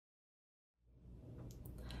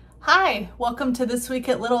Hi, welcome to This Week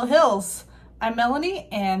at Little Hills. I'm Melanie,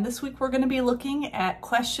 and this week we're going to be looking at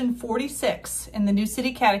question 46 in the new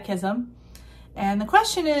City Catechism. And the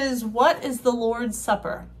question is, what is the Lord's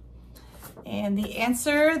Supper? And the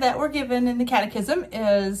answer that we're given in the Catechism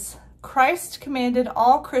is, Christ commanded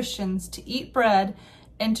all Christians to eat bread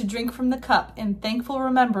and to drink from the cup in thankful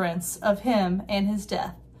remembrance of him and his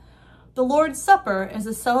death. The Lord's Supper is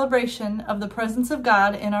a celebration of the presence of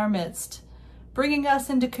God in our midst, bringing us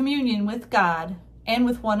into communion with God and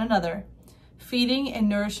with one another, feeding and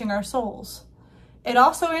nourishing our souls. It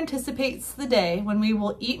also anticipates the day when we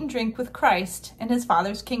will eat and drink with Christ in his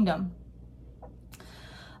Father's kingdom.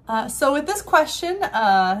 So with this question,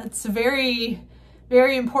 it's a very,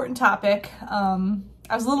 very important topic. I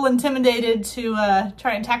was a little intimidated to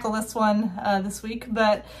try and tackle this one this week,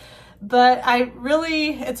 but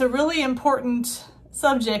it's a really important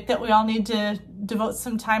subject that we all need to devote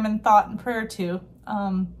some time and thought and prayer to.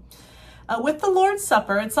 With the Lord's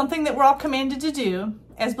Supper, it's something that we're all commanded to do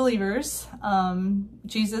as believers.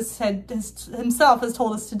 Jesus himself has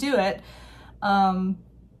told us to do it. When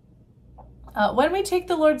we take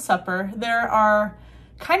the Lord's Supper, there are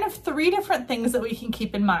kind of three different things that we can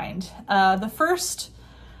keep in mind. The first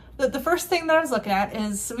thing that I was looking at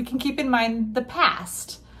is we can keep in mind the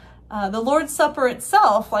past. The Lord's Supper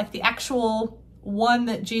itself, like the actual one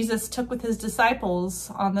that Jesus took with his disciples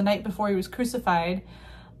on the night before he was crucified,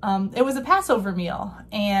 it was a Passover meal,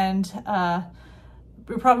 and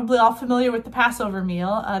we're probably all familiar with the Passover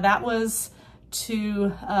meal. That was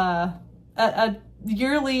a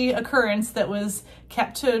yearly occurrence that was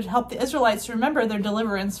kept to help the Israelites remember their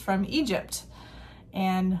deliverance from Egypt.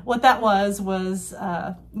 And what that was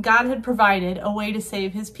God had provided a way to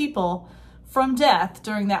save his people from death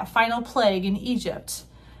during that final plague in Egypt.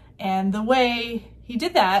 And the way he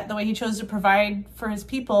did that, the way he chose to provide for his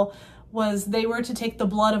people, was they were to take the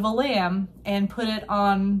blood of a lamb and put it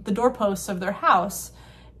on the doorposts of their house.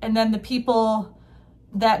 And then the people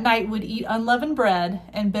that night would eat unleavened bread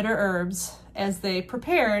and bitter herbs as they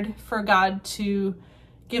prepared for God to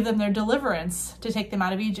give them their deliverance, to take them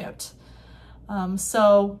out of Egypt.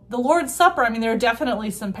 So the Lord's Supper, there are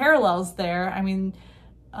definitely some parallels there.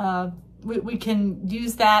 We can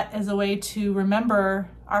use that as a way to remember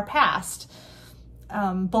our past,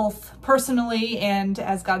 both personally and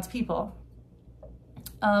as God's people.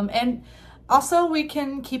 And also we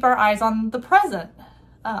can keep our eyes on the present,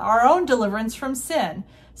 our own deliverance from sin.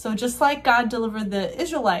 So just like God delivered the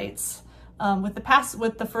Israelites with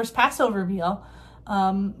the first Passover meal,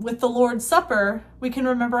 with the Lord's Supper, we can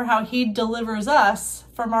remember how he delivers us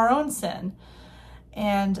from our own sin.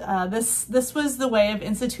 And this was the way of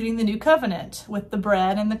instituting the new covenant with the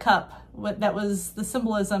bread and the cup. That was the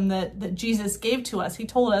symbolism that Jesus gave to us. He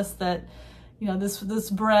told us that, this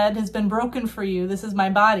bread has been broken for you. This is my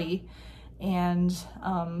body, and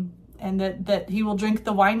that he will drink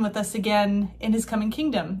the wine with us again in his coming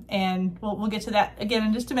kingdom. And we'll get to that again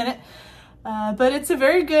in just a minute. But it's a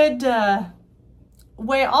very good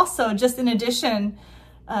way also, just in addition,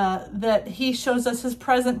 that he shows us his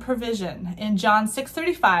present provision. In John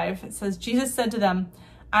 6:35, it says, Jesus said to them,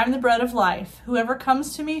 I'm the bread of life. Whoever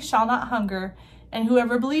comes to me shall not hunger, and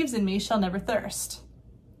whoever believes in me shall never thirst.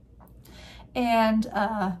 And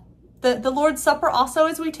the Lord's Supper also,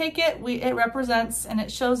 as we take it, it represents and it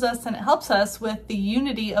shows us and it helps us with the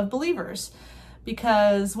unity of believers.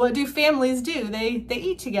 Because what do families do? They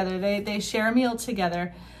eat together. They share a meal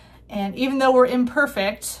together. And even though we're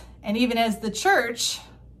imperfect, and even as the church,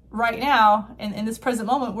 right now, in this present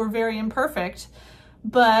moment, we're very imperfect,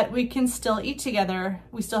 but we can still eat together.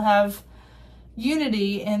 We still have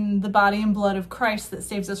unity in the body and blood of Christ that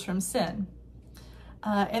saves us from sin.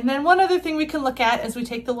 And then one other thing we can look at as we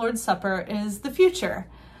take the Lord's Supper is the future.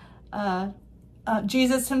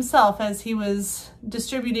 Jesus himself, as he was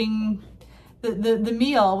distributing the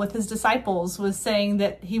meal with his disciples, was saying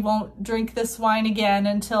that he won't drink this wine again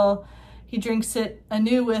until he drinks it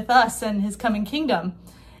anew with us in his coming kingdom.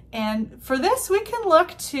 And for this, we can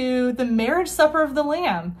look to the marriage supper of the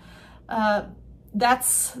Lamb.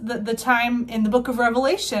 That's the time in the book of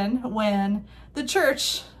Revelation when the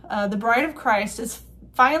church, the bride of Christ, is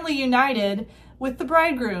finally united with the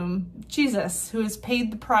bridegroom, Jesus, who has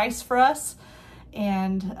paid the price for us.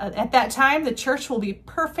 And at that time, the church will be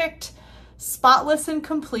perfect, spotless, and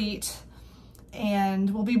complete,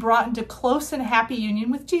 and will be brought into close and happy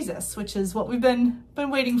union with Jesus, which is what we've been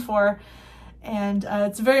waiting for. And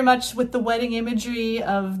it's very much with the wedding imagery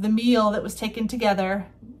of the meal that was taken together.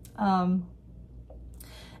 And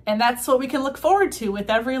that's what we can look forward to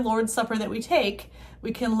with every Lord's Supper that we take.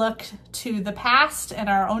 We can look to the past and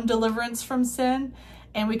our own deliverance from sin,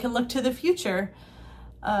 and we can look to the future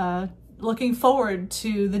looking forward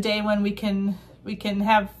to the day when we can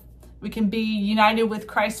be united with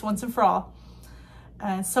Christ once and for all.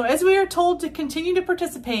 So as we are told to continue to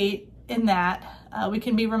participate in that, we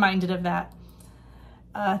can be reminded of that.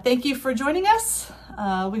 Thank you for joining us.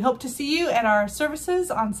 We hope to see you at our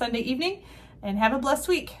services on Sunday evening, and have a blessed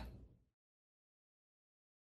week.